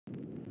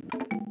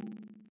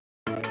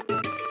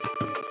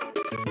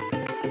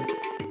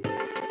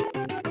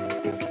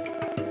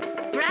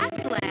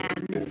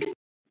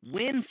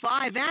in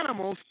 5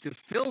 animals to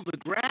fill the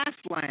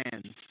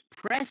grasslands.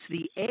 Press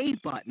the A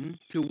button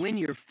to win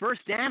your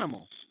first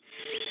animal.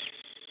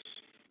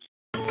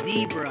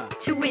 Zebra.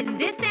 To win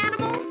this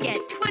animal, get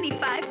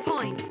 25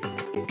 points.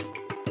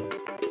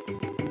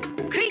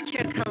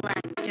 Creature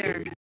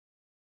collector.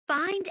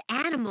 Find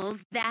animals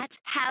that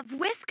have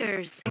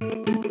whiskers.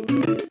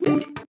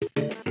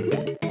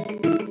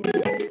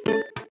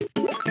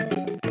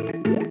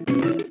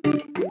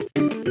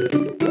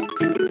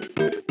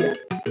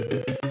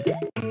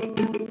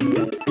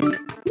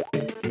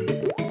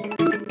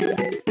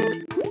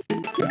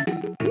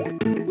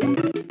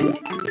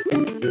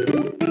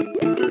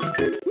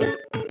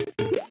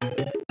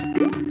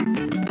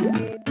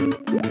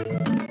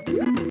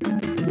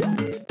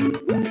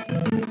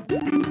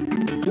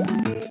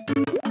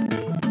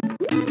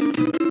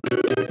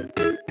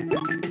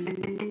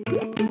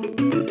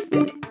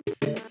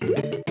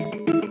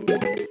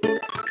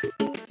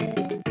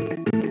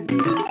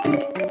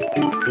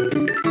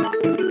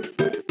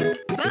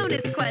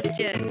 Bonus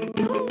question.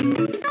 Who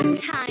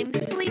sometimes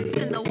sleeps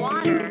in the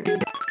water?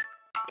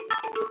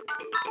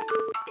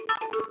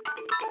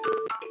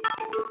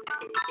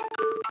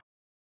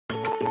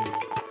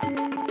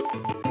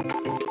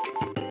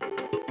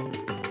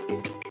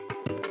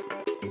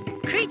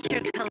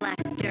 Creature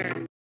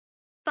collector.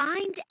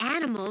 Find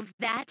animals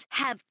that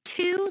have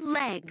 2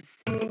 legs.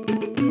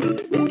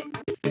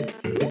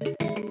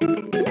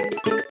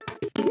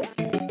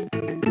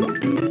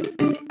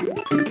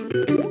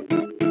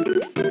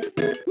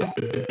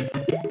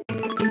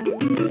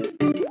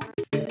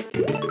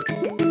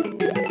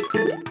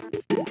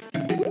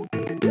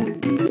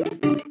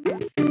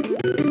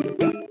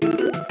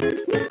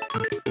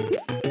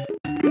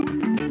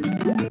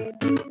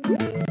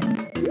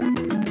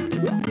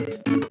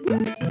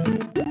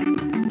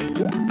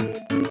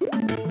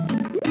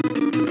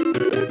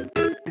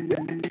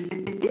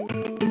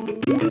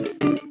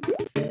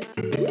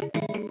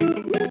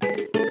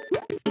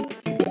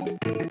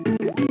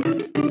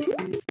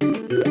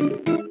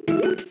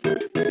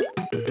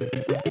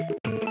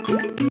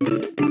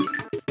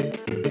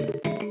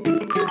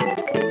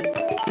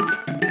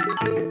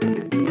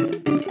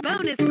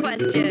 Bonus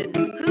question.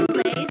 Who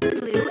lays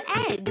blue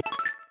eggs?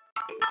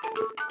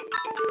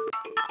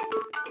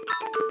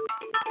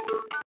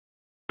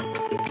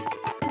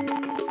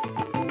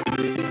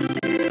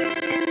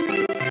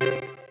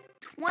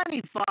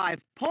 $25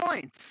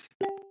 points.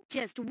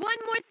 Just one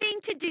more thing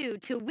to do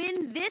to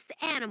win this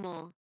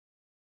animal.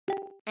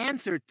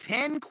 Answer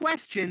 10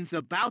 questions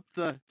about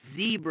the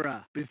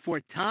zebra before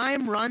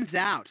time runs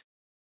out.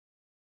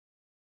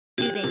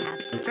 Do they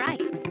have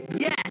stripes?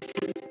 Yes.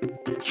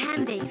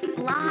 Can they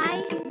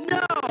fly?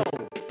 No.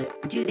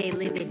 Do they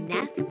live in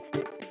nests?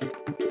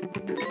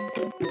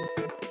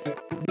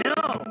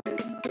 No.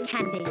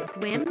 Can they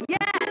swim?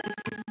 Yes.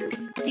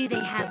 Do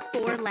they have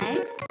 4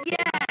 legs?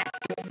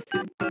 Yes.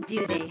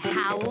 Do they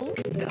howl?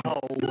 No.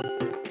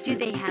 Do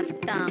they have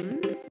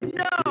thumbs?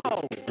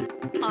 No.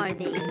 Are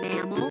they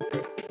mammals?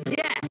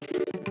 Yes.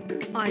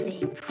 Are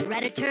they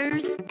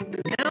predators?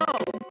 No.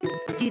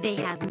 Do they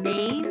have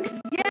names?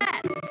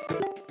 Yes.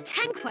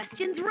 10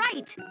 questions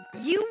right.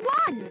 You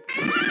won.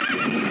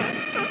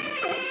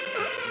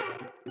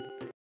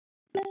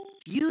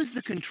 Use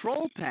the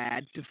control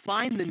pad to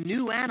find the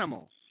new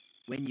animal.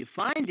 When you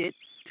find it,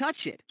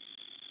 touch it.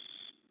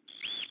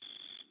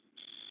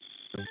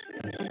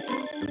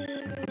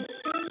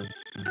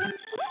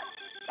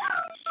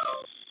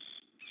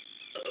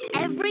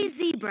 Every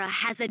zebra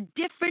has a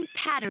different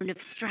pattern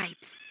of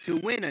stripes. To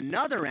win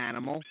another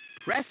animal,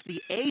 press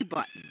the A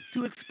button.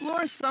 To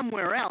explore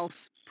somewhere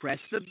else,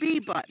 press the B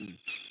button.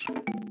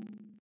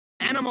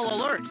 Animal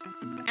alert!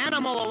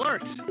 Animal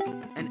alert!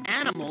 An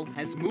animal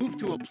has moved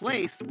to a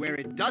place where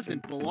it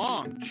doesn't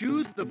belong.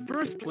 Choose the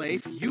first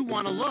place you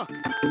want to look.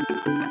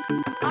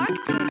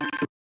 Arctic.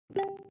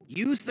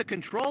 Use the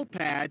control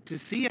pad to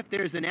see if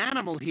there's an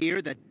animal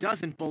here that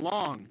doesn't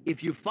belong.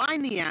 If you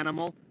find the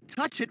animal,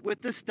 touch it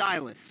with the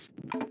stylus.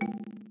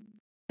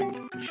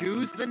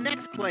 Choose the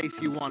next place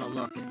you want to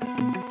look.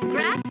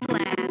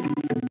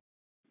 Grasslands.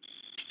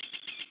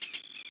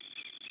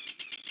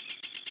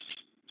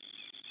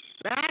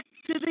 Back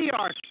to the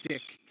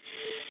Arctic.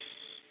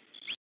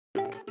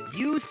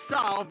 You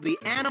solved the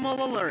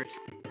animal alert.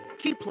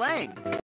 Keep playing.